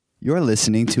You're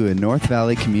listening to a North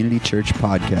Valley Community Church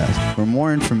podcast. For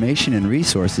more information and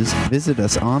resources, visit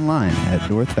us online at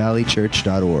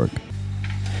northvalleychurch.org.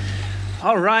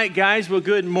 All right, guys. Well,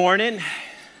 good morning.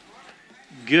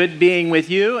 Good being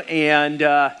with you. And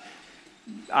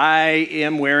I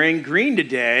am wearing green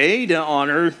today to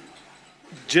honor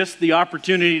just the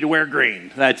opportunity to wear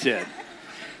green. That's it.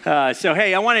 So,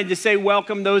 hey, I wanted to say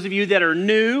welcome those of you that are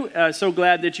new. So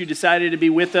glad that you decided to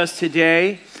be with us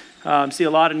today. See a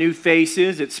lot of new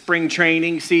faces. It's spring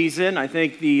training season. I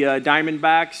think the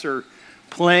Diamondbacks are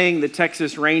playing the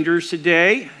Texas Rangers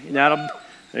today.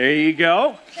 There you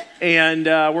go. And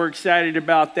we're excited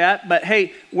about that. But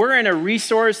hey, we're in a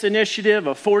resource initiative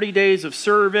of 40 days of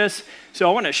service. So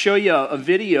I want to show you a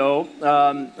video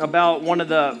about one of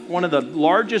the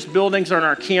largest buildings on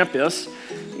our campus.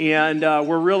 And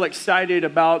we're real excited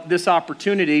about this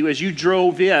opportunity. As you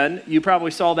drove in, you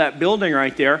probably saw that building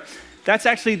right there. That's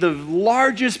actually the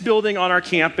largest building on our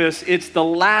campus. It's the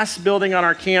last building on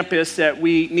our campus that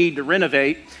we need to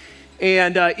renovate.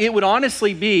 And it would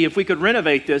honestly be, if we could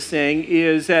renovate this thing,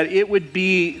 is that it would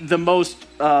be the most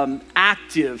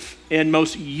active and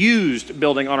most used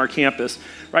building on our campus.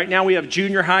 Right now we have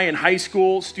junior high and high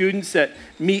school students that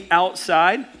meet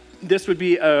outside. This would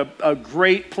be a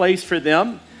great place for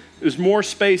them. There's more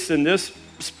space than this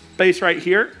space right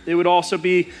here. It would also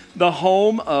be the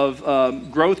home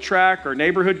of growth track or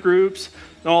neighborhood groups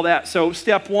and all that. So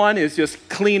step one is just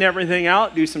clean everything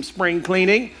out, do some spring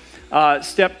cleaning.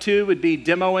 Step two would be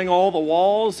demoing all the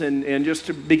walls and just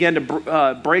to begin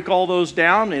to break all those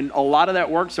down. And a lot of that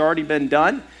work's already been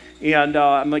done. And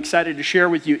I'm excited to share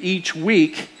with you each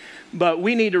week. But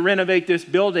we need to renovate this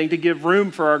building to give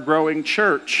room for our growing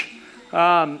church.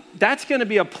 That's going to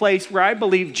be a place where I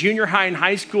believe junior high and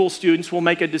high school students will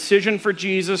make a decision for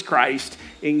Jesus Christ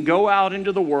and go out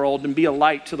into the world and be a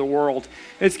light to the world.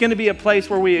 It's going to be a place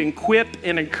where we equip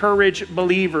and encourage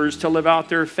believers to live out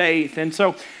their faith. And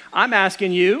so I'm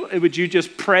asking you, would you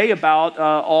just pray about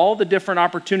all the different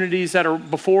opportunities that are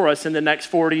before us in the next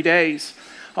 40 days?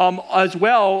 As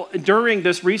well, during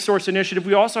this resource initiative,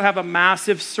 we also have a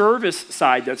massive service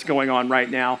side that's going on right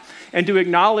now. And to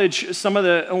acknowledge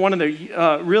one of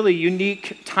the really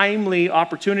unique, timely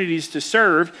opportunities to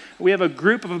serve, we have a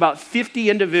group of about 50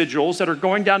 individuals that are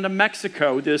going down to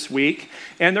Mexico this week,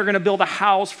 and they're going to build a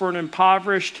house for an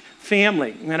impoverished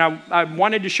family. And I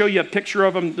wanted to show you a picture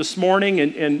of them this morning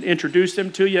and introduce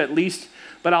them to you at least,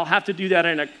 but I'll have to do that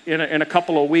in a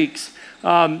couple of weeks.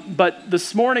 But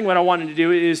this morning what I wanted to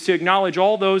do is to acknowledge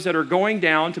all those that are going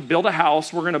down to build a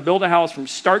house. We're going to build a house from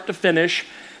start to finish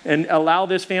and allow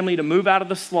this family to move out of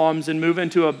the slums and move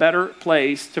into a better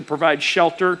place to provide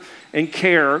shelter and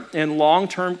care and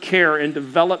long-term care and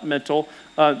developmental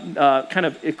kind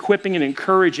of equipping and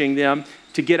encouraging them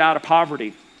to get out of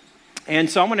poverty. And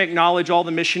so I'm going to acknowledge all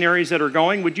the missionaries that are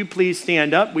going. Would you please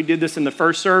stand up? We did this in the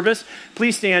first service.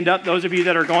 Please stand up, those of you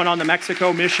that are going on the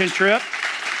Mexico mission trip.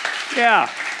 Yeah.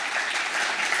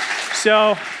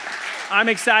 So I'm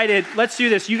excited. Let's do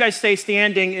this. You guys stay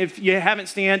standing. If you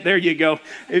haven't there you go.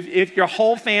 If your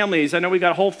whole families, I know we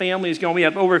got whole families going. We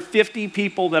have over 50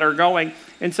 people that are going.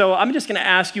 And so I'm just going to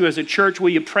ask you as a church, will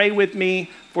you pray with me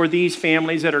for these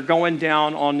families that are going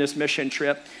down on this mission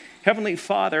trip? Heavenly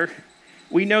Father,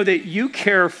 we know that you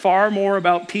care far more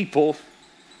about people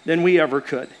than we ever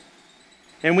could.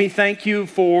 And we thank you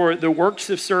for the works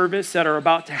of service that are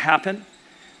about to happen.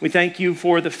 We thank you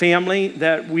for the family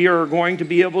that we are going to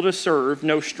be able to serve,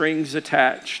 no strings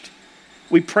attached.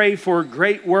 We pray for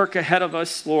great work ahead of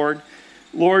us, Lord.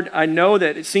 Lord, I know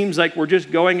that it seems like we're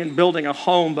just going and building a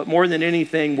home, but more than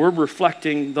anything, we're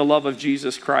reflecting the love of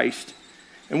Jesus Christ.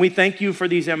 And we thank you for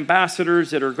these ambassadors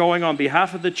that are going on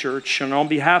behalf of the church and on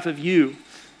behalf of you,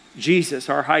 Jesus,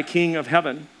 our high King of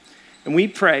heaven. And we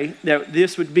pray that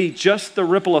this would be just the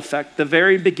ripple effect, the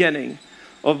very beginning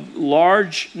of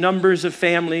large numbers of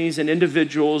families and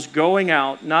individuals going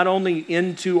out, not only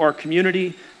into our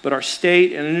community, but our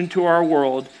state and into our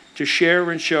world to share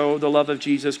and show the love of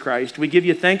Jesus Christ. We give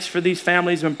you thanks for these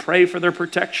families and pray for their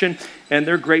protection and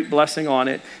their great blessing on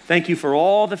it. Thank you for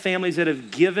all the families that have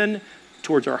given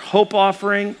towards our hope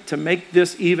offering to make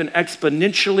this even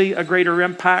exponentially a greater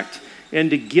impact, and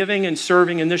to giving and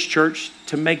serving in this church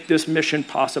to make this mission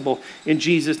possible. In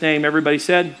Jesus' name, everybody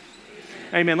said,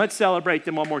 amen. Let's celebrate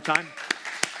them one more time.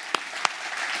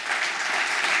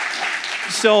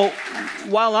 So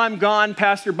while I'm gone,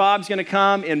 Pastor Bob's going to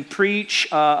come and preach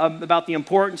about the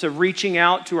importance of reaching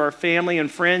out to our family and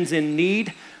friends in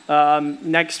need.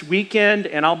 next weekend,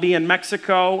 and I'll be in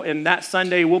Mexico, and that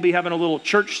Sunday we'll be having a little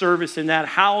church service in that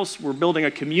house. We're building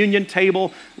a communion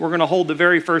table. We're going to hold the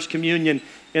very first communion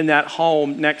in that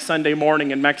home next Sunday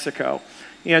morning in Mexico.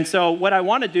 And so what I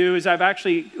want to do is I've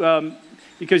actually,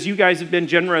 because you guys have been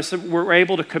generous, we're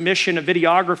able to commission a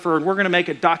videographer, and we're going to make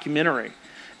a documentary.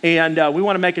 And we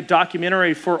want to make a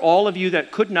documentary for all of you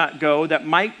that could not go, that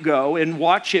might go, and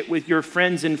watch it with your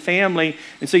friends and family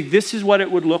and say, this is what it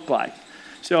would look like.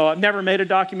 So I've never made a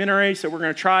documentary, so we're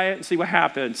going to try it and see what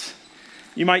happens.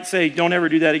 You might say, don't ever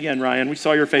do that again, Ryan. We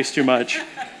saw your face too much.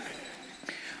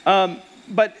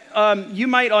 But you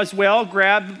might as well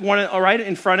grab one right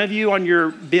in front of you on your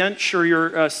bench or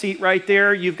your seat right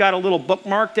there. You've got a little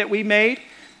bookmark that we made,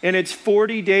 and it's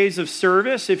 40 days of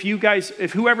service. If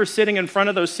whoever's sitting in front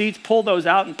of those seats, pull those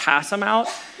out and pass them out.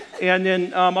 And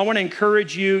then I want to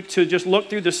encourage you to just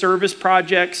look through the service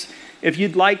projects. If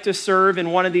you'd like to serve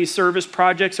in one of these service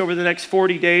projects over the next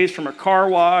 40 days, from a car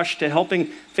wash to helping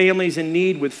families in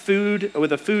need with food,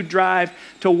 with a food drive,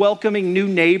 to welcoming new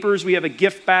neighbors. We have a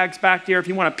gift bags back there if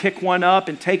you want to pick one up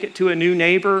and take it to a new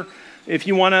neighbor. If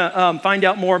you want to find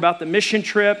out more about the mission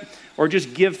trip or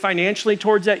just give financially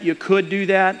towards that, you could do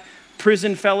that.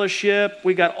 Prison fellowship,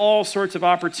 we got all sorts of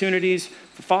opportunities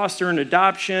for foster and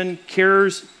adoption,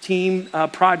 CARES team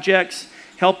projects,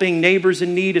 helping neighbors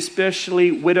in need,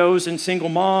 especially widows and single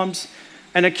moms,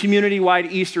 and a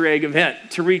community-wide Easter egg event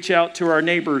to reach out to our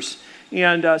neighbors.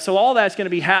 And so all that's going to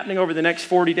be happening over the next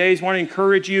 40 days. I want to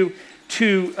encourage you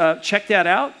to check that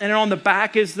out. And on the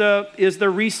back is the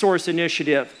resource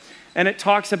initiative, and it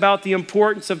talks about the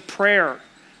importance of prayer.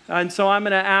 And so I'm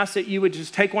going to ask that you would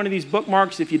just take one of these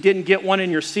bookmarks. If you didn't get one in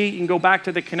your seat, you can go back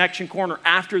to the connection corner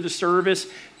after the service,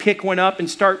 pick one up, and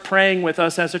start praying with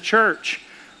us as a church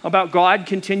about God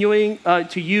continuing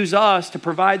to use us to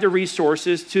provide the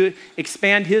resources to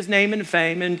expand his name and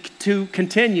fame and to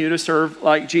continue to serve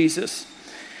like Jesus.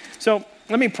 So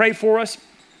let me pray for us,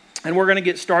 and we're going to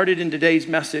get started in today's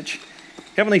message.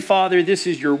 Heavenly Father, this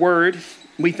is your word.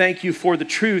 We thank you for the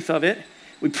truth of it.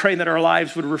 We pray that our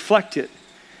lives would reflect it.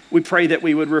 We pray that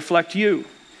we would reflect you.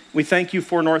 We thank you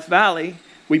for North Valley.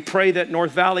 We pray that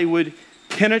North Valley would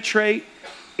penetrate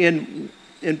and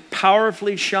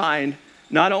powerfully shine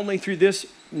not only through this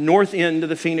north end of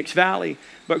the Phoenix Valley,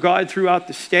 but God, throughout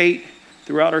the state,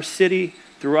 throughout our city,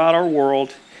 throughout our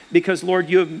world. Because, Lord,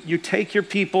 you take your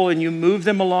people and you move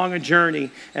them along a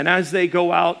journey. And as they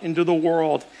go out into the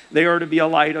world, they are to be a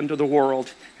light unto the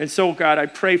world. And so, God, I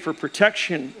pray for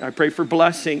protection. I pray for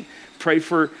blessing. Pray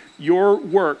for your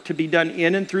work to be done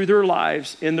in and through their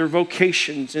lives, in their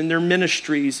vocations, in their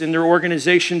ministries, in their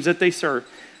organizations that they serve,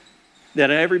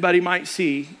 that everybody might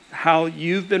see how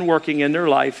you've been working in their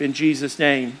life in Jesus'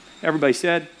 name. Everybody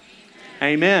said,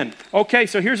 Amen. Okay,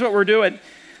 so here's what we're doing.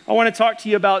 I want to talk to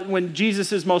you about when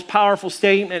Jesus' most powerful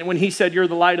statement, when he said, you're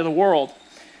the light of the world.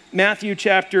 Matthew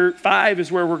chapter 5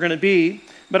 is where we're going to be,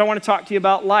 but I want to talk to you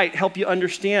about light, help you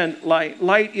understand light.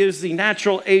 Light is the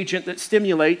natural agent that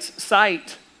stimulates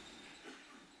sight.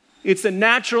 It's a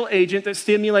natural agent that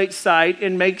stimulates sight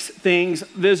and makes things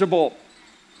visible.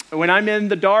 When I'm in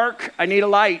the dark, I need a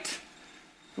light.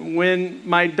 When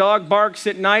my dog barks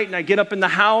at night and I get up in the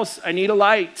house, I need a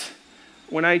light.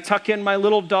 When I tuck in my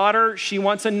little daughter, she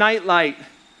wants a night light.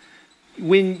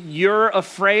 When you're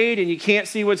afraid and you can't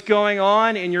see what's going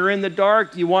on and you're in the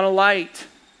dark, you want a light.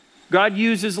 God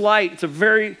uses light. It's a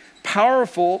very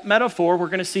powerful metaphor we're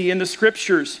going to see in the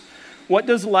scriptures. What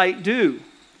does light do?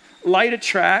 Light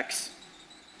attracts.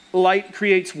 Light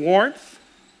creates warmth.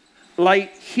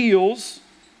 Light heals.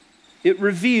 It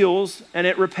reveals and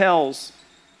it repels.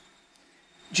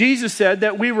 Jesus said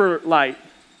that we were light.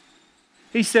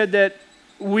 He said that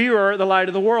we are the light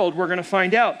of the world. We're going to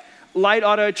find out. Light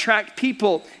ought to attract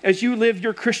people. As you live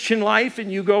your Christian life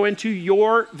and you go into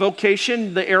your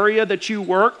vocation, the area that you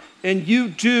work, and you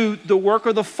do the work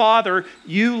of the Father,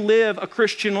 you live a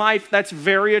Christian life that's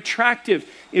very attractive.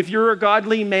 If you're a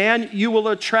godly man, you will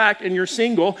attract, and you're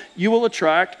single, you will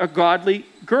attract a godly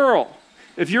girl.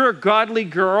 If you're a godly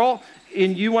girl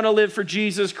and you want to live for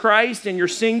Jesus Christ and you're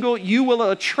single, you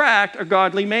will attract a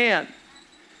godly man.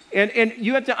 And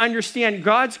you have to understand,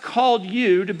 God's called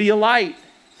you to be a light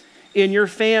in your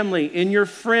family, in your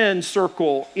friend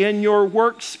circle, in your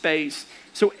workspace.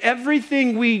 So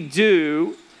everything we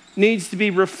do needs to be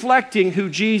reflecting who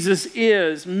Jesus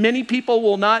is. Many people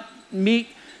will not meet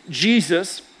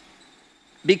Jesus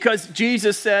because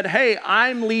Jesus said, hey,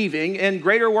 I'm leaving and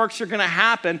greater works are going to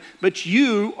happen, but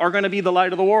you are going to be the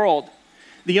light of the world.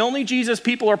 The only Jesus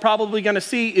people are probably going to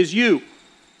see is you.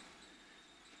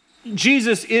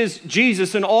 Jesus is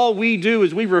Jesus, and all we do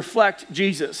is we reflect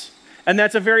Jesus. And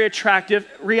that's a very attractive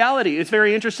reality. It's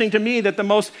very interesting to me that the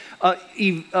most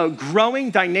growing,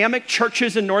 dynamic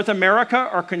churches in North America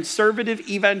are conservative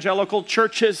evangelical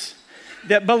churches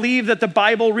that believe that the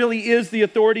Bible really is the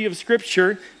authority of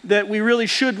Scripture, that we really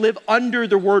should live under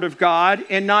the Word of God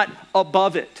and not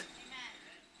above it.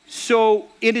 So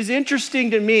it is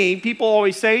interesting to me, people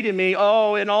always say to me,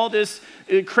 oh, and all this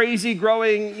crazy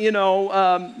growing,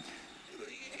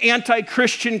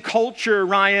 anti-Christian culture,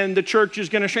 Ryan, the church is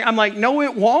going to shrink. I'm like, no,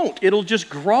 it won't. It'll just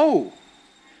grow.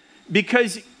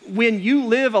 Because when you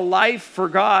live a life for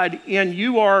God and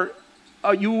you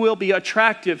will be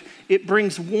attractive, it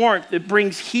brings warmth, it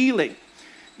brings healing.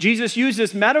 Jesus used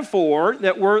this metaphor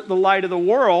that we're the light of the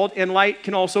world, and light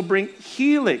can also bring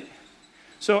healing.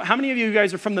 So how many of you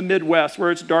guys are from the Midwest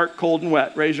where it's dark, cold, and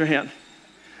wet? Raise your hand.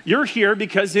 You're here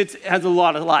because it has a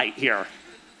lot of light here.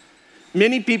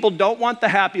 Many people don't want the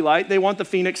happy light. They want the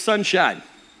Phoenix sunshine.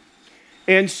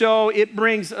 And so it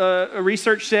brings,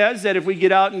 research says that if we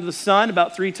get out into the sun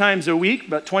about 3 times a week,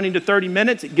 about 20 to 30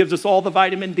 minutes, it gives us all the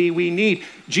vitamin D we need.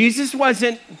 Jesus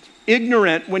wasn't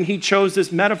ignorant when he chose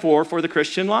this metaphor for the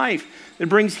Christian life. It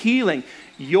brings healing.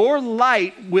 Your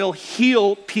light will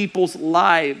heal people's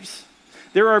lives.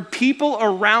 There are people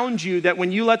around you that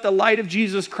when you let the light of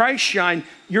Jesus Christ shine,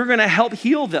 you're going to help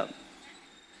heal them.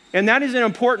 And that is an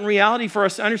important reality for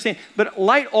us to understand. But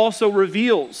light also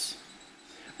reveals.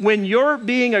 When you're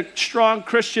being a strong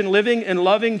Christian, living and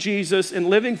loving Jesus and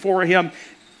living for him,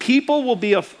 people will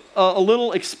be a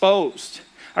little exposed.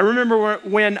 I remember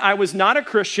when I was not a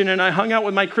Christian and I hung out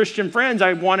with my Christian friends,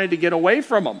 I wanted to get away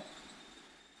from them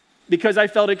because I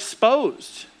felt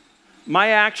exposed. My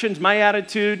actions, my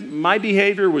attitude, my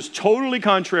behavior was totally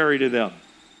contrary to them.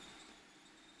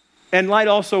 And light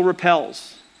also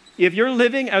repels. If you're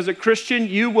living as a Christian,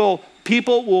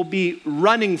 people will be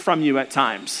running from you at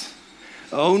times.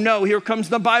 Oh no, here comes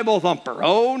the Bible thumper.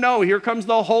 Oh no, here comes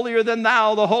the holier than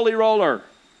thou, the holy roller.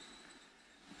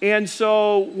 And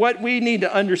so what we need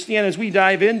to understand as we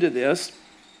dive into this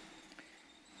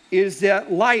is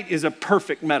that light is a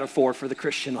perfect metaphor for the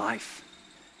Christian life.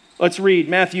 Let's read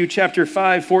Matthew chapter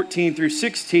 5, 14 through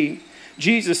 16.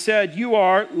 Jesus said, "You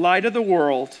are light of the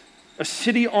world. A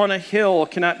city on a hill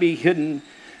cannot be hidden.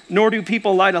 Nor do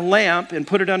people light a lamp and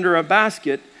put it under a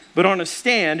basket, but on a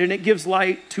stand, and it gives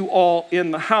light to all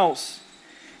in the house.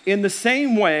 In the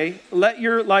same way, let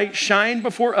your light shine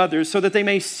before others so that they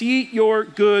may see your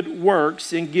good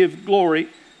works and give glory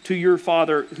to your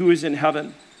Father who is in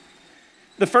heaven."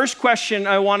 The first question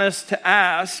I want us to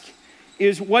ask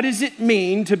is, what does it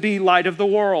mean to be light of the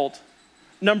world?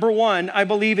 Number one, I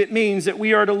believe it means that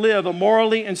we are to live a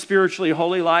morally and spiritually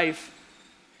holy life.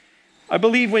 I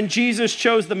believe when Jesus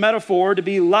chose the metaphor to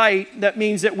be light, that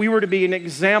means that we were to be an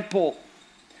example,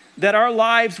 that our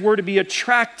lives were to be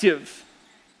attractive,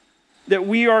 that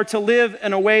we are to live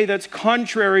in a way that's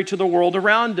contrary to the world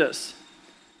around us.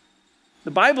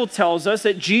 The Bible tells us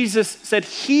that Jesus said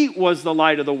he was the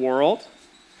light of the world,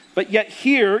 but yet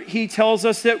here he tells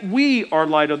us that we are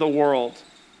light of the world.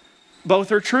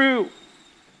 Both are true.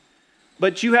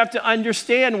 But you have to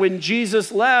understand when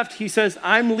Jesus left, he says,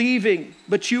 "I'm leaving,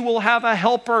 but you will have a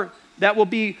helper that will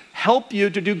help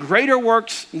you to do greater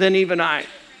works than even I."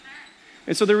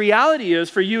 And so the reality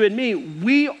is for you and me,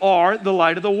 we are the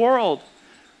light of the world.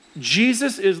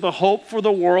 Jesus is the hope for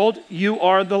the world. You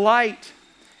are the light.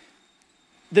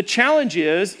 The challenge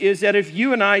is that if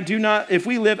you and I if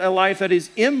we live a life that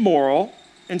is immoral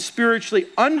and spiritually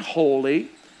unholy,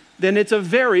 then it's a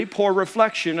very poor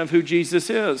reflection of who Jesus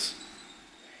is.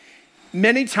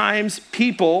 Many times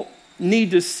people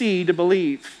need to see to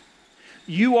believe.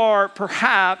 You are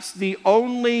perhaps the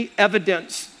only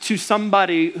evidence to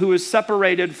somebody who is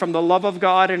separated from the love of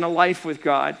God and a life with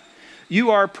God. You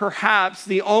are perhaps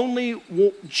the only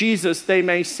Jesus they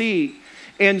may see.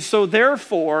 And so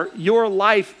therefore, your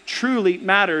life truly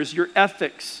matters. Your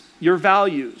ethics, your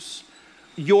values,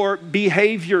 your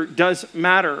behavior does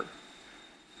matter.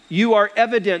 You are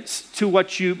evidence to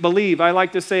what you believe. I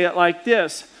like to say it like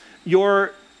this.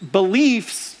 Your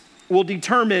beliefs will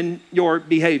determine your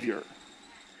behavior.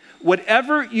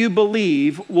 Whatever you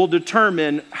believe will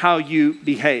determine how you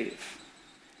behave.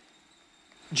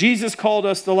 Jesus called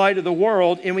us the light of the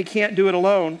world, and we can't do it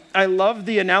alone. I love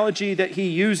the analogy that he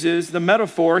uses, the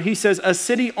metaphor. He says, a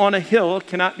city on a hill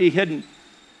cannot be hidden.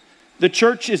 The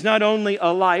church is not only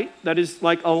a light, that is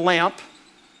like a lamp.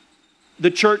 The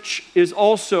church is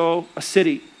also a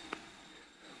city.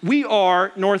 We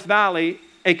are North Valley,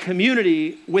 a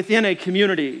community within a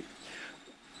community.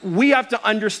 We have to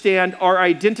understand our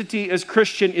identity as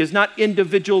Christian is not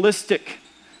individualistic.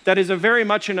 That is a very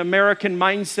much an American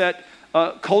mindset,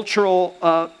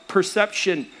 cultural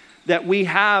perception. that we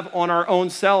have on our own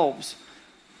selves.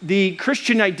 The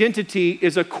Christian identity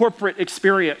is a corporate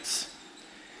experience.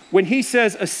 When he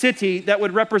says a city, that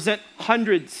would represent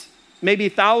hundreds, maybe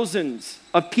thousands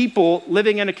of people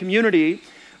living in a community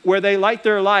where they light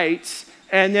their lights,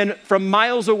 and then from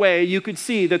miles away, you could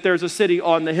see that there's a city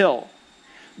on the hill.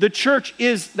 The church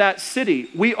is that city.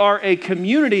 We are a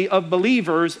community of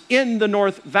believers in the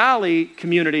North Valley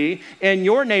community, in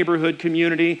your neighborhood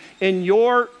community, in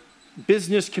your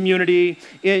business community,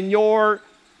 in your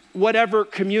whatever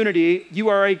community. You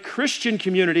are a Christian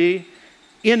community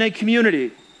in a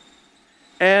community.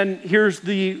 And here's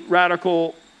the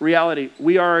radical reality.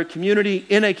 We are a community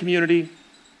in a community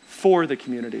for the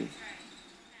community.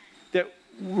 That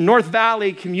North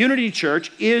Valley Community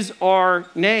Church is our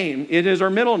name. It is our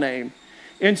middle name.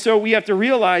 And so we have to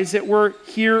realize that we're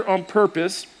here on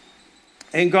purpose,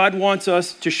 and God wants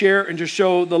us to share and to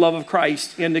show the love of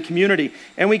Christ in the community.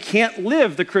 And we can't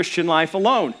live the Christian life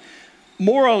alone.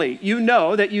 Morally, you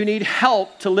know that you need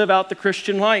help to live out the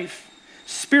Christian life.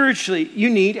 Spiritually, you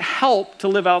need help to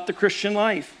live out the Christian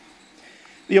life.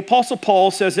 The Apostle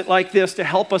Paul says it like this to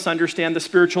help us understand the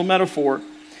spiritual metaphor.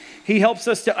 He helps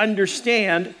us to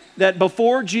understand that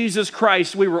before Jesus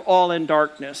Christ, we were all in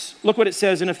darkness. Look what it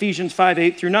says in Ephesians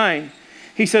 5:8-9.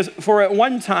 He says, "For at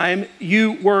one time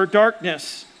you were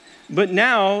darkness, but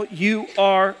now you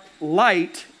are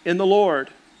light in the Lord."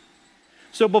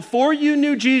 So before you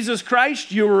knew Jesus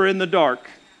Christ, you were in the dark.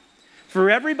 For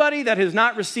everybody that has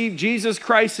not received Jesus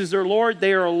Christ as their Lord,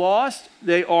 they are lost.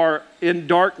 They are in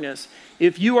darkness.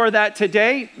 If you are that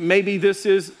today, maybe this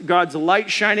is God's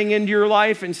light shining into your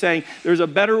life and saying, there's a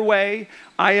better way.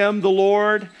 I am the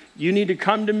Lord. You need to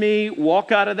come to me,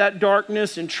 walk out of that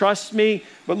darkness and trust me.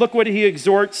 But look what he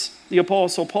exhorts. The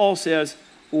Apostle Paul says,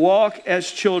 walk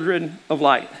as children of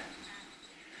light.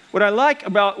 What I like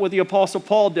about what the Apostle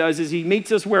Paul does is he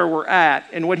meets us where we're at.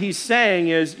 And what he's saying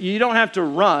is you don't have to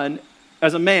run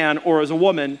as a man or as a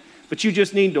woman, but you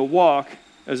just need to walk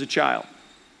as a child.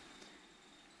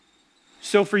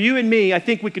 So for you and me, I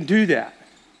think we can do that.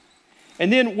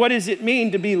 And then what does it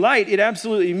mean to be light? It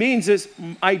absolutely means this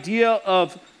idea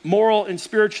of moral and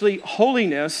spiritually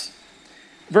holiness.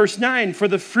 Verse 9, for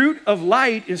the fruit of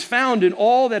light is found in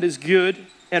all that is good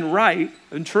and right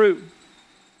and true.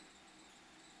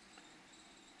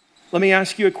 Let me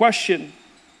ask you a question.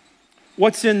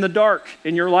 What's in the dark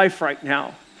in your life right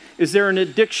now? Is there an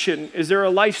addiction? Is there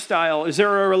a lifestyle? Is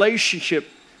there a relationship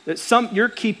that you're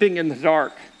keeping in the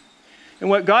dark? And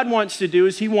what God wants to do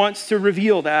is he wants to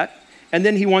reveal that, and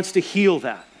then he wants to heal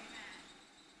that.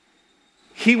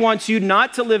 He wants you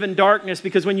not to live in darkness,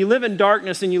 because when you live in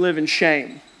darkness, then you live in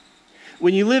shame.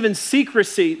 When you live in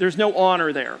secrecy, there's no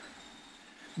honor there.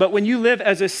 But when you live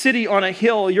as a city on a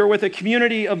hill, you're with a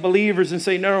community of believers and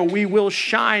say, no, we will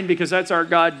shine because that's our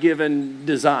God-given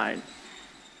design.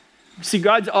 See,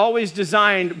 God's always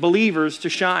designed believers to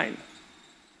shine.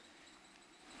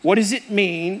 What does it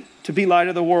mean to be light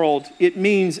of the world? It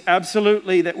means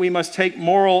absolutely that we must take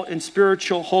moral and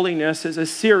spiritual holiness as a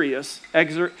serious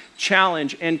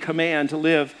challenge and command to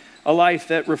live a life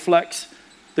that reflects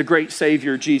the great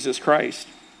Savior, Jesus Christ.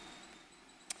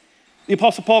 The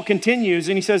Apostle Paul continues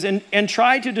and he says, and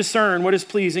try to discern what is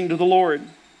pleasing to the Lord.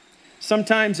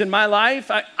 Sometimes in my life,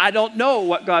 I don't know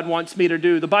what God wants me to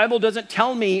do. The Bible doesn't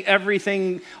tell me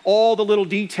everything, all the little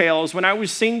details. When I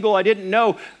was single, I didn't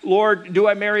know, Lord, do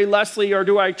I marry Leslie or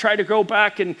do I try to go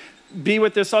back and be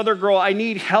with this other girl? I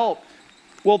need help.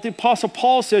 Well, the Apostle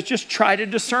Paul says, just try to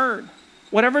discern.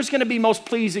 Whatever's going to be most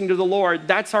pleasing to the Lord,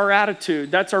 that's our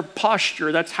attitude, that's our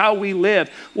posture, that's how we live.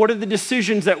 What are the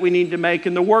decisions that we need to make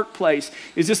in the workplace?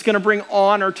 Is this going to bring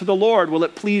honor to the Lord? Will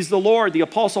it please the Lord? The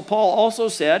Apostle Paul also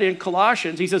said in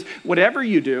Colossians, he says, whatever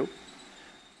you do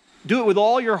it with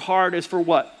all your heart as for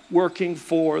what? Working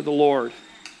for the Lord.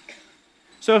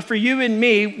 So for you and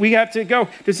me, we have to go,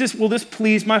 will this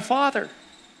please my Father?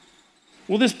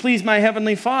 Will this please my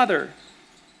Heavenly Father?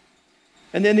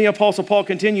 And then the Apostle Paul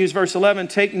continues, verse 11,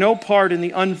 take no part in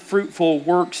the unfruitful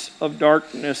works of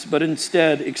darkness, but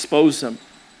instead expose them.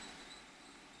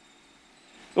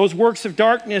 Those works of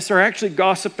darkness are actually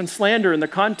gossip and slander in the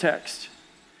context.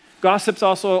 Gossip's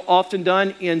also often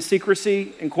done in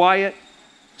secrecy and quiet.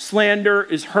 Slander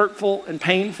is hurtful and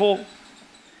painful.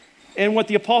 And what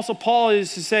the Apostle Paul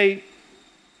is to say,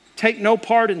 take no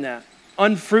part in that.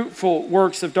 Unfruitful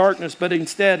works of darkness, but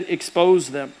instead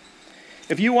expose them.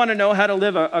 If you want to know how to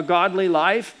live a godly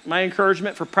life, my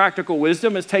encouragement for practical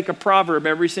wisdom is take a proverb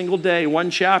every single day, one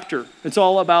chapter. It's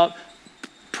all about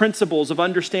principles of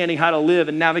understanding how to live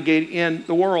and navigate in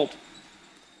the world.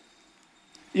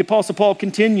 The Apostle Paul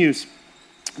continues,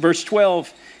 verse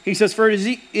 12. He says, for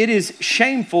it is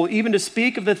shameful even to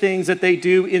speak of the things that they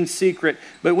do in secret.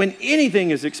 But when anything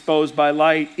is exposed by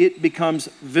light, it becomes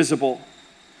visible.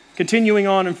 Continuing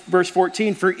on in verse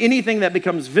 14, for anything that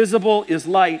becomes visible is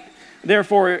light.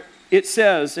 Therefore, it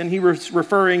says, and he was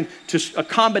referring to a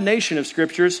combination of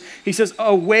scriptures, he says,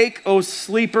 awake, O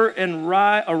sleeper, and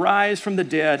arise from the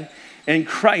dead, and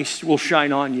Christ will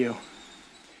shine on you.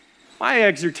 My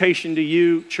exhortation to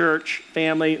you, church,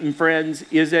 family, and friends,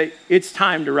 is that it's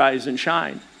time to rise and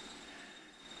shine.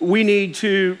 We need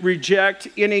to reject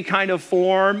any kind of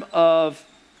form of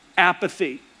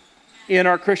apathy in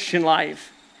our Christian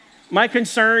life. My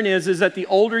concern is that the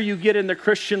older you get in the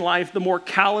Christian life, the more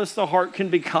callous the heart can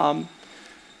become,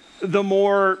 the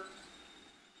more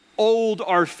old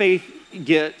our faith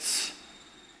gets.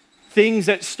 Things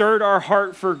that stirred our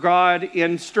heart for God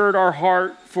and stirred our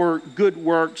heart for good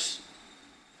works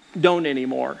don't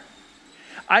anymore.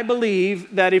 I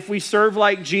believe that if we serve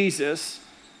like Jesus,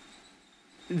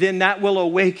 then that will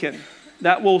awaken,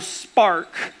 that will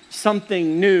spark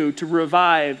something new to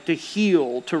revive, to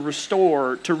heal, to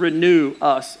restore, to renew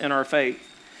us in our faith.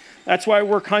 That's why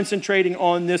we're concentrating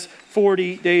on this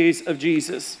 40 days of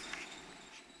Jesus,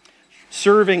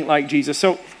 serving like Jesus.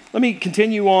 So let me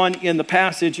continue on in the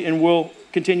passage and we'll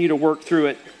continue to work through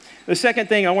it. The second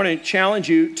thing I want to challenge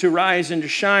you to rise and to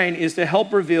shine is to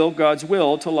help reveal God's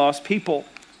will to lost people.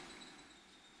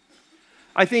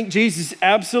 I think Jesus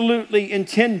absolutely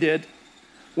intended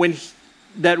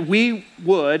that we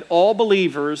would, all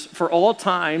believers for all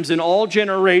times and all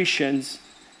generations,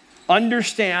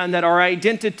 understand that our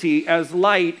identity as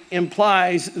light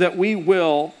implies that we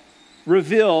will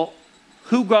reveal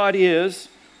who God is,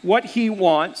 what he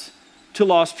wants to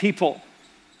lost people.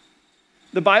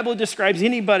 The Bible describes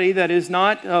anybody that is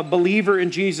not a believer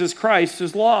in Jesus Christ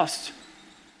as lost.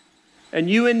 And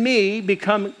you and me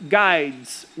become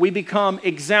guides. We become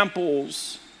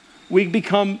examples. We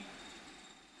become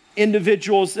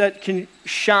individuals that can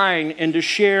shine and to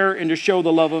share and to show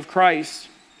the love of Christ.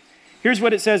 Here's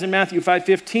what it says in Matthew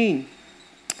 5:15.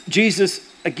 Jesus,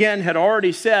 again, had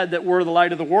already said that we're the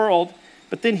light of the world,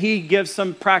 but then he gives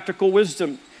some practical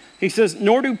wisdom. He says,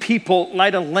 nor do people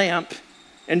light a lamp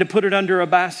and to put it under a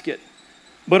basket,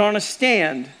 but on a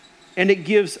stand, and it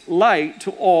gives light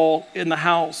to all in the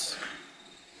house.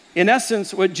 In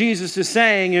essence, what Jesus is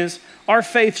saying is our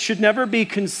faith should never be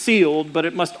concealed, but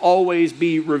it must always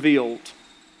be revealed.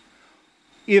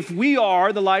 If we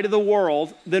are the light of the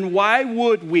world, then why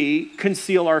would we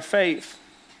conceal our faith?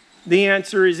 The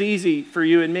answer is easy for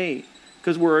you and me,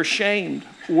 because we're ashamed,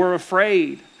 we're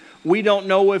afraid. We don't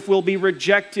know if we'll be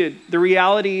rejected. The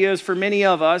reality is for many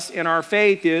of us in our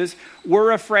faith is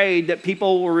we're afraid that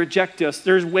people will reject us.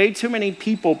 There's way too many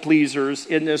people pleasers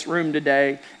in this room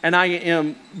today, and I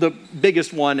am the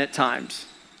biggest one at times.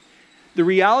 The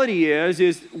reality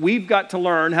is we've got to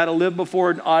learn how to live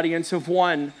before an audience of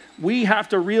one. We have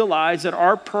to realize that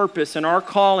our purpose and our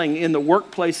calling in the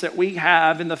workplace that we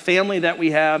have, in the family that we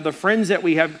have, the friends that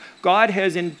we have, God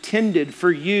has intended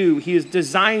for you. He has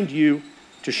designed you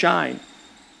to shine.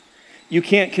 You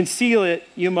can't conceal it,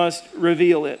 you must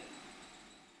reveal it.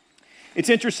 It's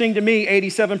interesting to me,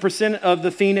 87% of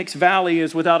the Phoenix Valley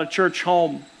is without a church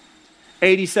home.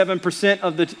 87%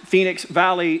 of the Phoenix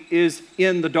Valley is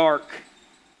in the dark.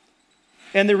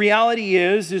 And the reality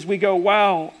is we go,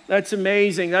 wow, that's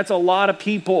amazing. That's a lot of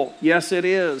people. Yes, it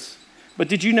is. But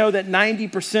did you know that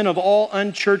 90% of all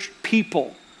unchurched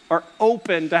people are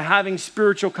open to having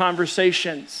spiritual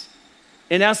conversations?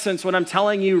 In essence, what I'm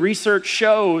telling you, research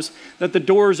shows that the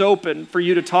door is open for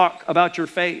you to talk about your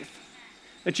faith.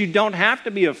 That you don't have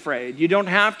to be afraid. You don't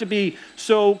have to be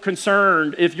so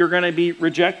concerned if you're going to be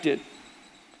rejected.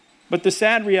 But the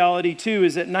sad reality, too,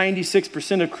 is that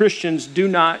 96% of Christians do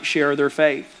not share their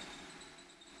faith.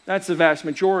 That's the vast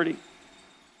majority.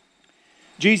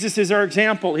 Jesus is our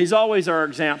example. He's always our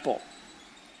example.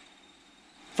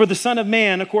 For the Son of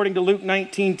Man, according to Luke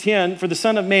 19:10, for the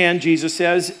Son of Man, Jesus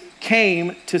says,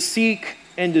 came to seek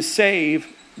and to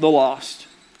save the lost.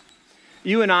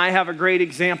 You and I have a great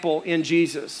example in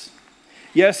Jesus.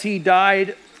 Yes, he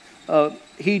died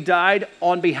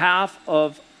on behalf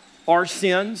of our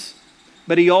sins,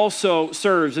 but he also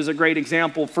serves as a great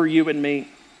example for you and me.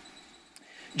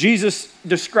 Jesus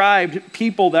described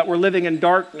people that were living in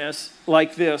darkness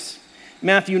like this.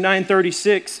 Matthew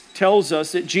 9:36 tells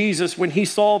us that Jesus, when he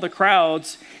saw the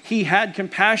crowds, he had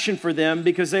compassion for them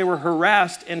because they were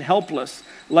harassed and helpless,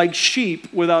 like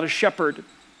sheep without a shepherd.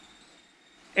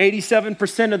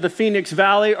 87% of the Phoenix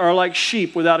Valley are like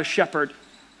sheep without a shepherd.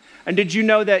 And did you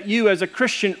know that you as a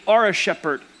Christian are a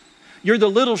shepherd? You're the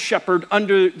little shepherd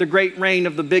under the great reign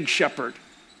of the big shepherd.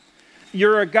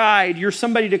 you're a guide, you're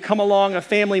somebody to come along, a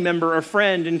family member, a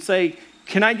friend, and say,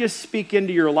 can I just speak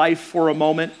into your life for a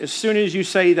moment? As soon as you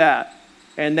say that,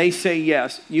 and they say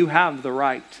yes, you have the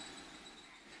right.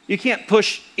 You can't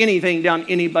push anything down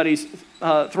anybody's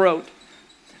throat.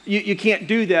 You can't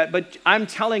do that, but I'm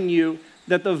telling you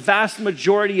that the vast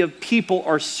majority of people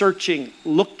are searching,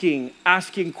 looking,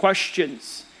 asking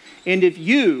questions. And if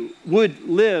you would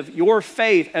live your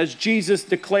faith as Jesus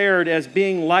declared as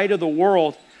being light of the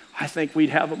world, I think we'd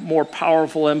have a more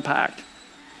powerful impact.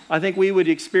 I think we would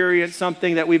experience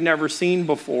something that we've never seen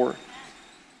before.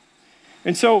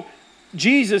 And so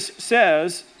Jesus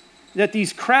says that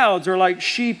these crowds are like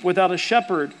sheep without a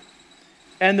shepherd,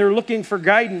 and they're looking for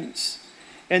guidance.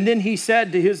 And then he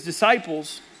said to his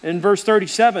disciples in verse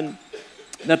 37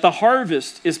 that the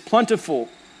harvest is plentiful,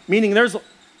 meaning there's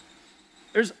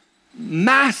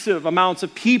massive amounts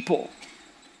of people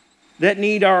that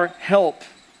need our help.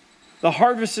 The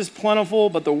harvest is plentiful,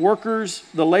 but the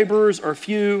laborers are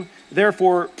few.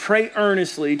 Therefore, pray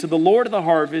earnestly to the Lord of the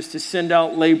harvest to send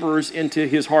out laborers into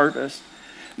his harvest.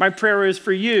 My prayer is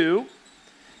for you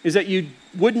is that you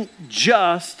wouldn't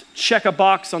just check a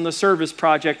box on the service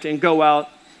project and go out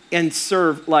and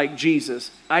serve like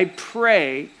Jesus. I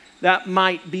pray that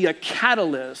might be a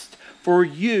catalyst for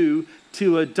you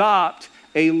to adopt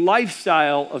a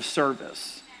lifestyle of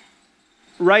service.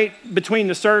 Right between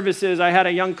the services, I had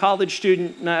a young college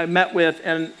student I met with,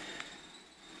 and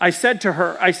I said to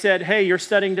her, hey, you're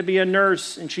studying to be a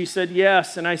nurse. And she said,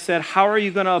 yes. And I said, how are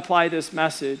you going to apply this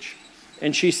message?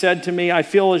 And she said to me, I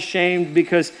feel ashamed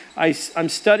because I'm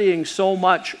studying so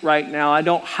much right now. I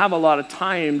don't have a lot of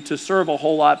time to serve a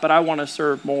whole lot, but I want to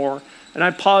serve more. And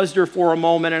I paused her for a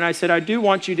moment, and I said, I do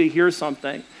want you to hear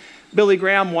something. Billy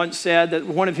Graham once said that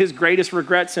one of his greatest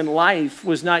regrets in life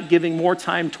was not giving more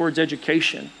time towards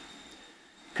education,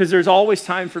 because there's always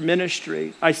time for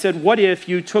ministry. I said, what if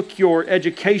you took your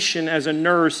education as a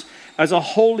nurse as a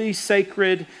holy,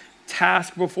 sacred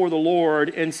task before the Lord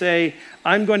and say,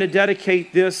 I'm going to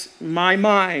dedicate my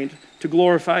mind, to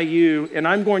glorify you, and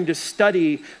I'm going to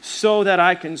study so that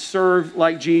I can serve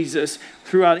like Jesus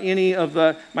throughout any of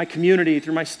my community,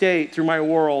 through my state, through my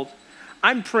world.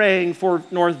 I'm praying for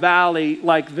North Valley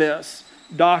like this: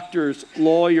 doctors,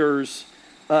 lawyers,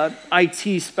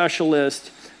 IT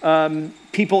specialists,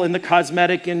 people in the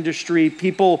cosmetic industry,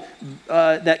 people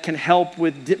that can help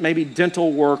with maybe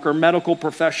dental work or medical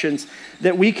professions,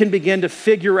 that we can begin to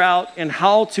figure out and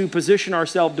how to position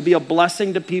ourselves to be a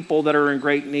blessing to people that are in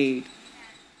great need.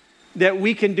 That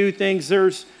we can do things.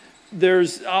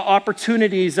 There's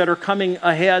opportunities that are coming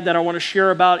ahead that I want to share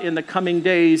about in the coming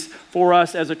days for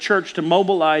us as a church to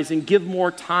mobilize and give more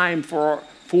time for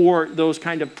those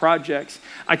kind of projects.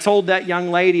 I told that young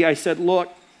lady, I said, look,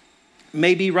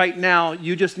 maybe right now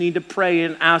you just need to pray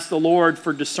and ask the Lord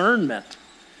for discernment.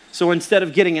 So instead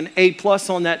of getting an A+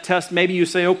 on that test, maybe you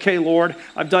say, okay, Lord,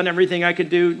 I've done everything I could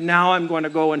do. Now I'm going to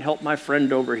go and help my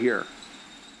friend over here.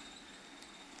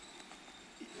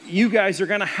 You guys are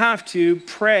going to have to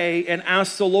pray and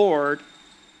ask the Lord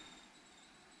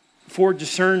for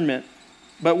discernment.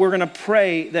 But we're going to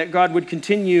pray that God would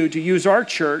continue to use our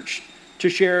church to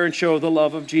share and show the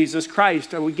love of Jesus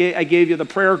Christ. I gave you the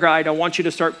prayer guide. I want you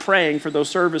to start praying for those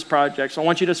service projects. I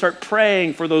want you to start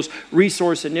praying for those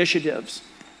resource initiatives.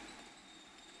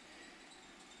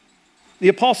 The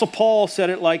Apostle Paul said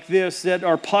it like this, that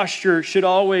our posture should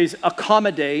always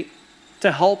accommodate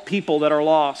to help people that are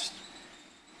lost.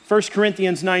 1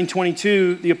 Corinthians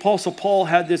 9:22, the Apostle Paul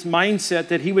had this mindset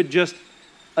that he would just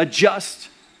adjust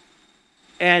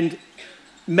and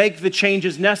make the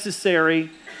changes necessary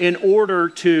in order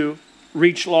to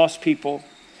reach lost people.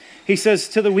 He says,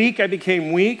 to the weak I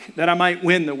became weak, that I might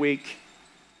win the weak.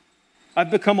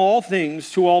 I've become all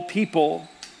things to all people,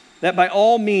 that by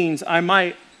all means I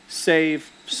might save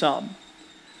some.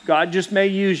 God just may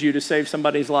use you to save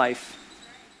somebody's life.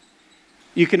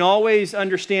 You can always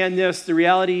understand this. The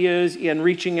reality is, in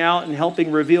reaching out and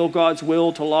helping reveal God's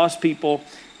will to lost people,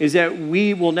 is that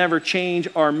we will never change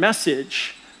our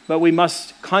message, but we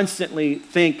must constantly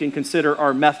think and consider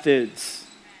our methods.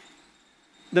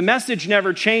 The message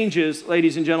never changes,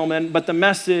 ladies and gentlemen, but the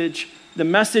message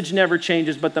never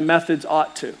changes, but the methods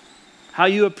ought to. How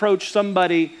you approach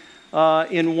somebody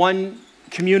in one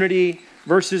community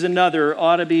versus another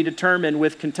ought to be determined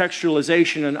with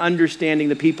contextualization and understanding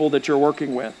the people that you're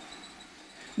working with.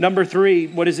 Number 3,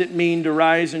 what does it mean to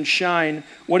rise and shine?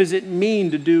 What does it mean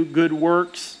to do good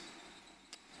works?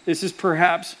 This is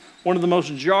perhaps one of the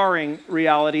most jarring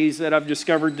realities that I've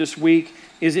discovered this week,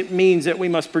 is it means that we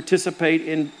must participate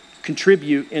and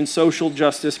contribute in social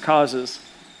justice causes.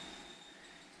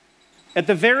 At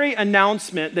the very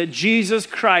announcement that Jesus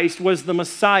Christ was the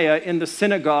Messiah in the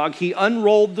synagogue, he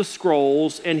unrolled the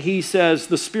scrolls and he says,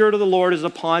 "The Spirit of the Lord is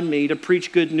upon me to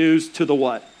preach good news to the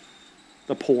what?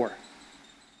 The poor."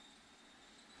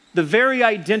 The very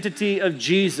identity of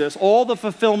Jesus, all the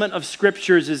fulfillment of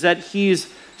scriptures is that he's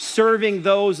serving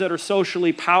those that are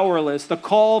socially powerless. The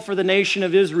call for the nation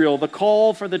of Israel, the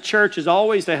call for the church is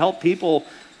always to help people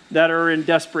that are in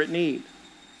desperate need.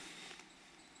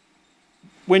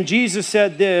 When Jesus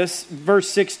said this, verse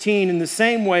 16, "In the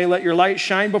same way, let your light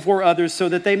shine before others so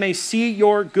that they may see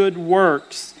your good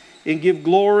works and give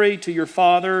glory to your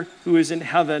Father who is in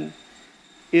heaven,"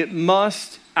 it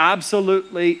must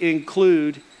absolutely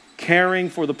include caring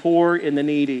for the poor and the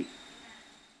needy.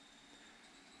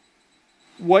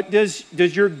 What does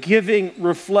your giving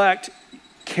reflect?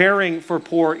 Caring for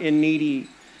poor and needy.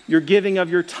 Your giving of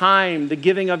your time, the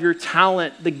giving of your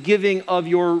talent, the giving of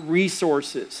your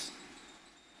resources.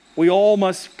 We all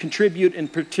must contribute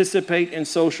and participate in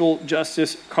social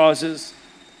justice causes.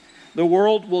 The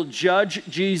world will judge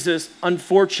Jesus,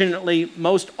 unfortunately,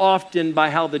 most often by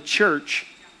how the church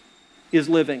is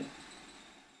living.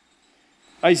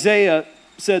 Isaiah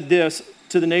said this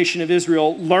to the nation of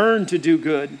Israel: "Learn to do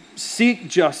good, seek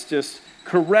justice,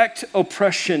 correct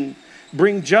oppression,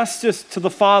 bring justice to the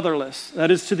fatherless,"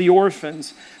 that is to the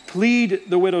orphans, "plead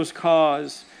the widow's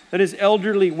cause," that is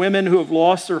elderly women who have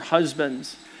lost their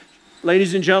husbands.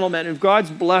 Ladies and gentlemen, if God's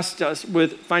blessed us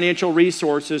with financial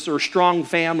resources or strong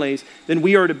families, then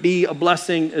we are to be a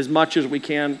blessing as much as we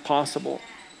can possible.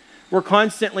 We're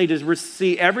constantly to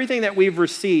see everything that we've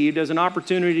received as an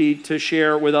opportunity to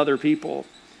share with other people.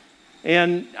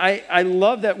 And I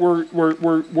love that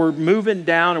we're moving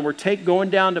down and we're going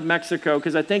down to Mexico,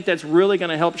 because I think that's really going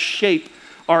to help shape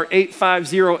our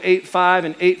 85085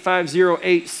 and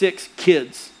 85086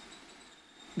 kids.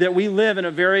 That we live in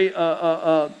a very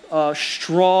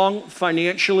strong,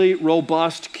 financially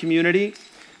robust community.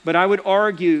 But I would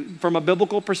argue from a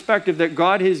biblical perspective that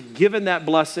God has given that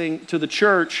blessing to the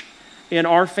church and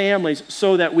our families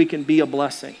so that we can be a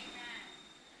blessing.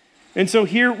 And so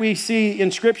here we see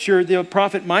in Scripture, the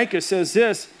prophet Micah says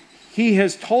this: "He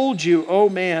has told you, O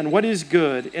man, what is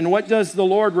good, and what does the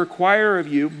Lord require of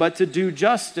you but to do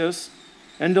justice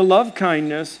and to love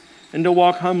kindness and to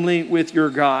walk humbly with your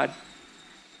God."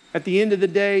 At the end of the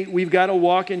day, we've got to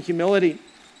walk in humility.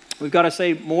 We've got to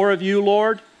say, "More of you,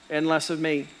 Lord, and less of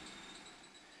me."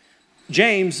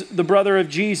 James, the brother of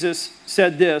Jesus,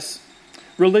 said this: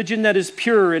 "Religion that is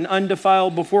pure and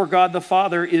undefiled before God the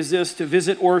Father is this, to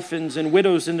visit orphans and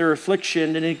widows in their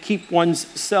affliction and to keep one's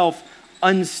self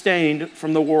unstained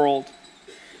from the world."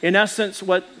 In essence,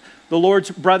 what the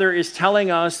Lord's brother is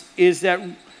telling us is that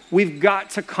we've got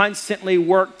to constantly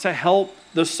work to help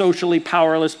the socially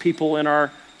powerless people in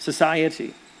our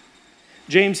society.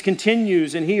 James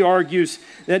continues and he argues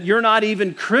that you're not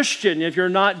even Christian if you're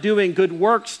not doing good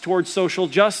works towards social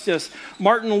justice.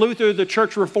 Martin Luther, the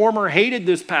church reformer, hated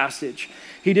this passage.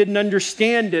 He didn't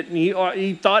understand it, and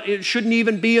he thought it shouldn't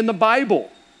even be in the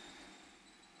Bible.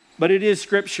 But it is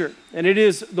Scripture, and it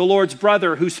is the Lord's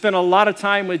brother who spent a lot of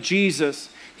time with Jesus.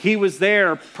 He was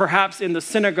there, perhaps in the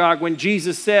synagogue, when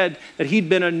Jesus said that he'd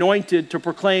been anointed to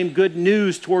proclaim good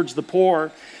news towards the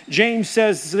poor. James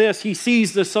says this: he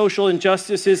sees the social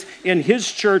injustices in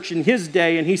his church in his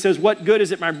day, and he says, "What good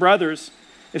is it, my brothers,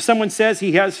 if someone says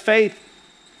he has faith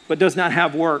but does not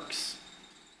have works?"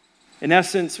 In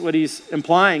essence, what he's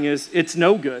implying is it's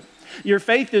no good. Your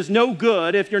faith is no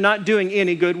good if you're not doing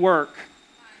any good work,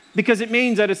 because it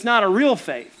means that it's not a real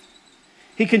faith.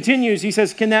 He continues, he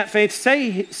says, "Can that faith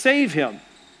save him?" And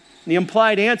the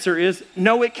implied answer is,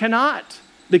 no, it cannot,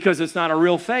 because it's not a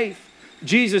real faith.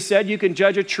 Jesus said you can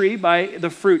judge a tree by the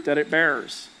fruit that it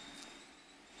bears.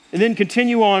 And then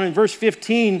continue on in verse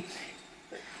 15,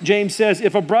 James says,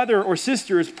 "If a brother or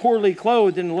sister is poorly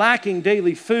clothed and lacking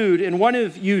daily food, and one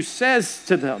of you says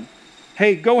to them,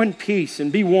 'Hey, go in peace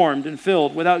and be warmed and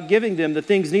filled,' without giving them the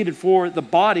things needed for the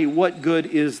body, what good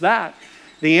is that?"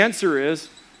 The answer is,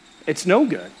 it's no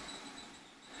good.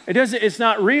 It's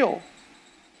not real.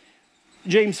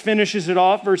 James finishes it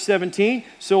off, verse 17,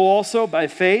 "So also by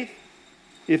faith,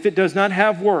 if it does not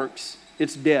have works,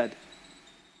 it's dead."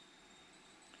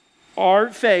 Our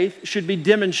faith should be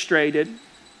demonstrated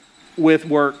with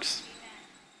works.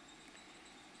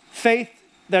 Faith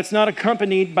that's not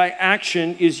accompanied by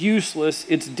action is useless,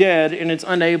 it's dead, and it's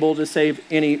unable to save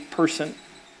any person.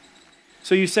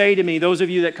 So you say to me, those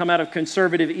of you that come out of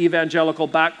conservative evangelical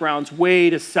backgrounds,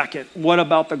 wait a second, what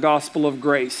about the gospel of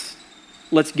grace?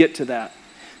 Let's get to that.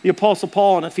 The Apostle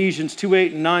Paul in Ephesians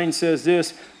 2:8 and 9 says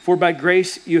this: "For by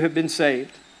grace you have been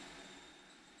saved."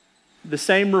 The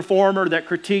same reformer that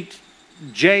critiqued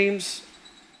James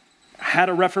had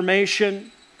a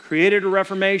reformation, created a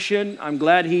reformation. I'm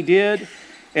glad he did.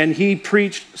 And he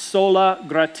preached sola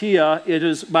gratia. It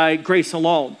is by grace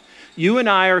alone. You and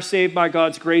I are saved by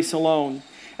God's grace alone.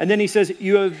 And then he says,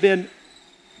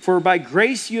 for by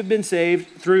grace you have been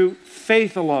saved through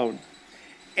faith alone.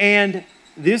 And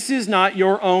this is not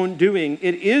your own doing.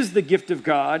 It is the gift of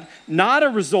God, not a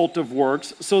result of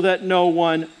works, so that no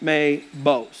one may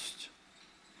boast.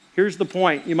 Here's the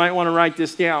point. You might want to write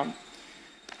this down.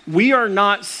 We are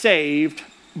not saved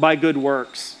by good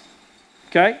works.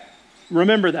 Okay?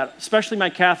 Remember that, especially my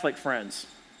Catholic friends.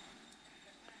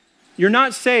 You're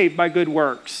not saved by good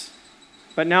works.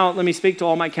 But now let me speak to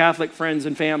all my Catholic friends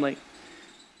and family.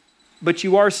 But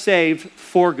you are saved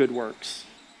for good works.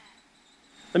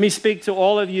 Let me speak to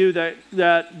all of you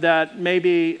that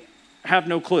maybe have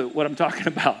no clue what I'm talking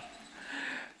about.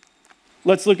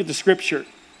 Let's look at the scripture.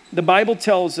 The Bible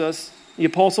tells us, the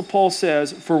Apostle Paul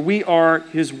says, for we are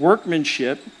his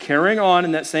workmanship, carrying on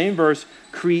in that same verse,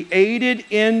 created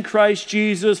in Christ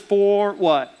Jesus for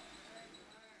what?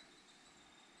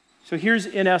 So here's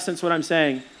in essence what I'm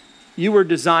saying. You were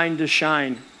designed to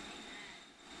shine.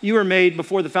 You were made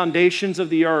before the foundations of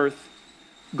the earth.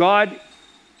 God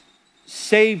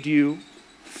saved you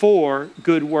for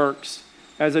good works.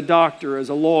 As a doctor, as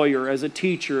a lawyer, as a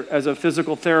teacher, as a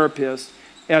physical therapist,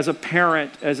 as a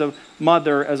parent, as a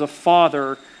mother, as a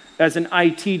father, as an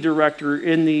IT director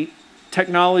in the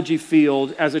technology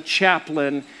field, as a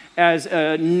chaplain, as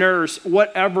a nurse,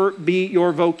 whatever be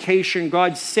your vocation,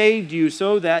 God saved you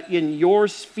so that in your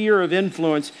sphere of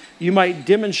influence, you might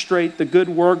demonstrate the good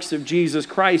works of Jesus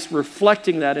Christ,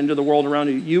 reflecting that into the world around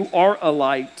you. You are a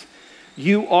light.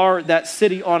 You are that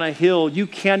city on a hill. You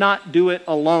cannot do it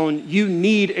alone. You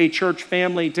need a church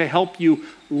family to help you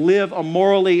live a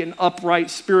morally and upright,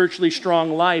 spiritually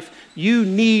strong life. You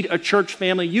need a church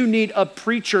family. You need a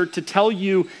preacher to tell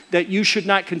you that you should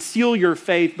not conceal your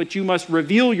faith, but you must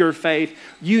reveal your faith.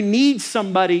 You need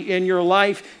somebody in your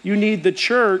life. You need the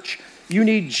church. You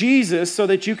need Jesus so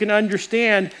that you can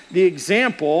understand the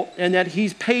example and that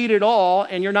he's paid it all,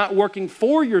 and you're not working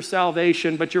for your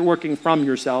salvation, but you're working from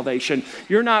your salvation.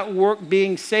 You're not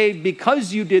being saved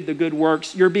because you did the good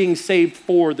works. You're being saved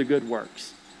for the good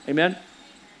works. Amen?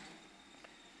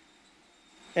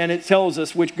 And it tells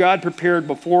us which God prepared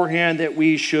beforehand that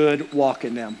we should walk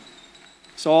in them.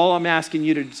 So all I'm asking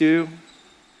you to do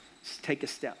is take a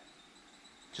step.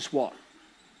 Just walk.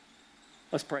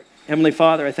 Let's pray. Heavenly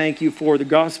Father, I thank you for the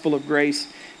gospel of grace.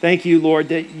 Thank you, Lord,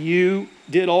 that you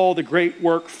did all the great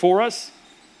work for us,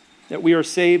 that we are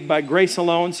saved by grace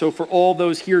alone. So for all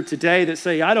those here today that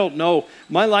say, I don't know,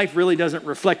 my life really doesn't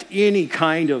reflect any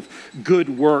kind of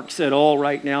good works at all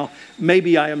right now.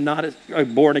 Maybe I am not a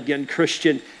born-again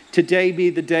Christian. Today be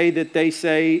the day that they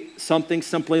say something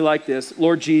simply like this.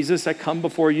 Lord Jesus, I come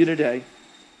before you today.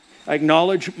 I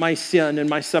acknowledge my sin and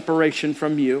my separation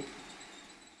from you.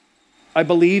 I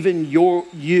believe in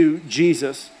you,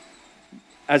 Jesus,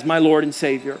 as my Lord and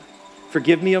Savior.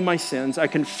 Forgive me of my sins. I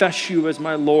confess you as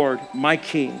my Lord, my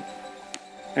King.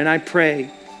 And I pray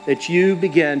that you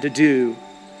begin to do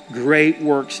great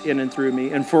works in and through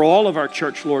me. And for all of our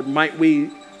church, Lord, might we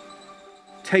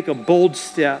take a bold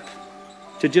step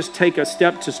to just take a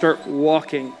step to start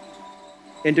walking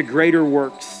into greater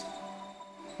works.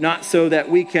 Not so that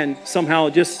we can somehow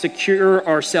just secure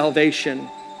our salvation.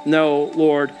 No,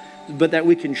 Lord, but that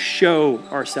we can show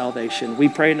our salvation. We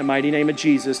pray in the mighty name of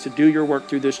Jesus to do your work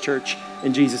through this church.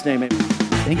 In Jesus' name, amen.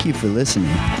 Thank you for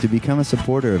listening. To become a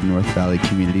supporter of North Valley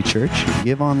Community Church,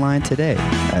 give online today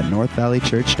at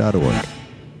northvalleychurch.org.